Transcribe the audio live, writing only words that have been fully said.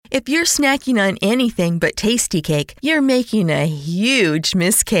If you're snacking on anything but Tasty Cake, you're making a huge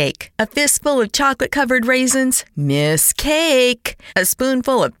mistake. A fistful of chocolate-covered raisins? Miss Cake. A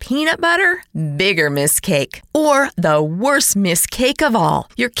spoonful of peanut butter? Bigger mistake. Or the worst mistake of all,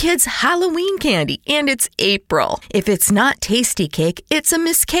 your kid's Halloween candy, and it's April. If it's not Tasty Cake, it's a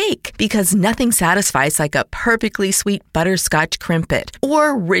mistake, because nothing satisfies like a perfectly sweet butterscotch crimpet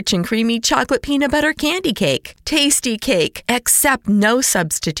or rich and creamy chocolate peanut butter candy cake. Tasty Cake. Accept no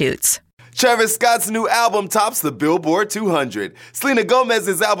substitutes. Travis Scott's new album tops the Billboard 200. Selena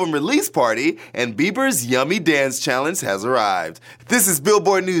Gomez's album release party and Bieber's Yummy Dance Challenge has arrived. This is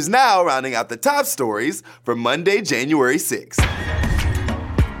Billboard News Now, rounding out the top stories for Monday, January 6th.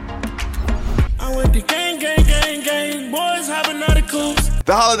 I went to gang, boys hopping out of coops.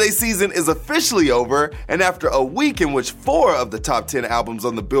 The holiday season is officially over, and after a week in which 4 of the top 10 albums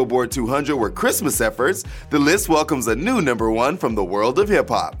on the Billboard 200 were Christmas efforts, the list welcomes a new #1 from the world of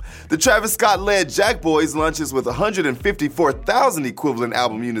hip-hop. The Travis Scott-led Jack Boys launches with 154,000 equivalent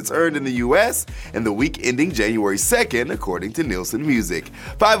album units earned in the U.S. in the week ending January 2nd, according to Nielsen Music.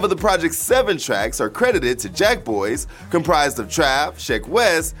 5 of the project's 7 tracks are credited to Jack Boys, comprised of Trav, Sheck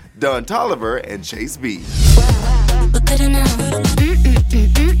West, Don Toliver, and Chase B.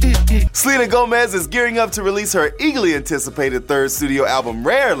 Selena Gomez is gearing up to release her eagerly anticipated 3rd studio album,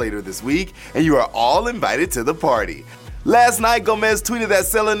 Rare, later this week, and you are all invited to the party. Last night, Gomez tweeted that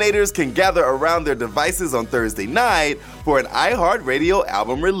Selenators can gather around their devices on Thursday night for an iHeartRadio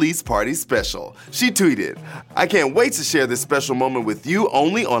album release party special. She tweeted, "I can't wait to share this special moment with you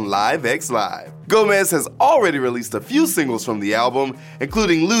only on Live X Live." Gomez has already released a few singles from the album,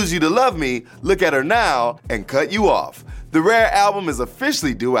 including Lose You to Love Me, Look at Her Now, and Cut You Off. The Rare album is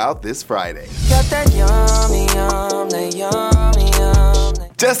officially due out this Friday. Got that yummy, that yummy.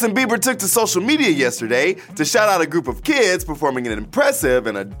 Justin Bieber took to social media yesterday to shout out a group of kids performing an impressive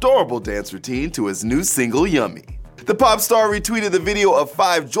and adorable dance routine to his new single, Yummy. The pop star retweeted the video of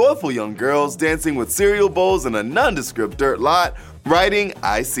 5 joyful young girls dancing with cereal bowls in a nondescript dirt lot, writing,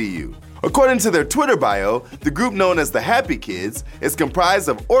 "I see you." According to their Twitter bio, the group known as the Happy Kids is comprised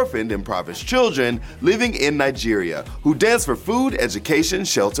of orphaned, impoverished children living in Nigeria who dance for food, education,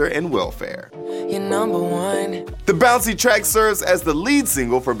 shelter, and welfare. You're #1. The bouncy track serves as the lead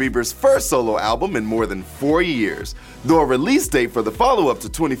single for Bieber's first solo album in more than 4 years, though a release date for the follow-up to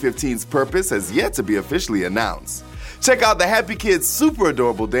 2015's Purpose has yet to be officially announced. Check out the Happy Kids' super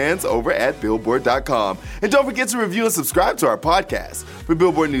adorable dance over at Billboard.com. And don't forget to review and subscribe to our podcast. For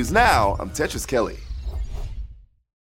Billboard News Now, I'm Tetris Kelly.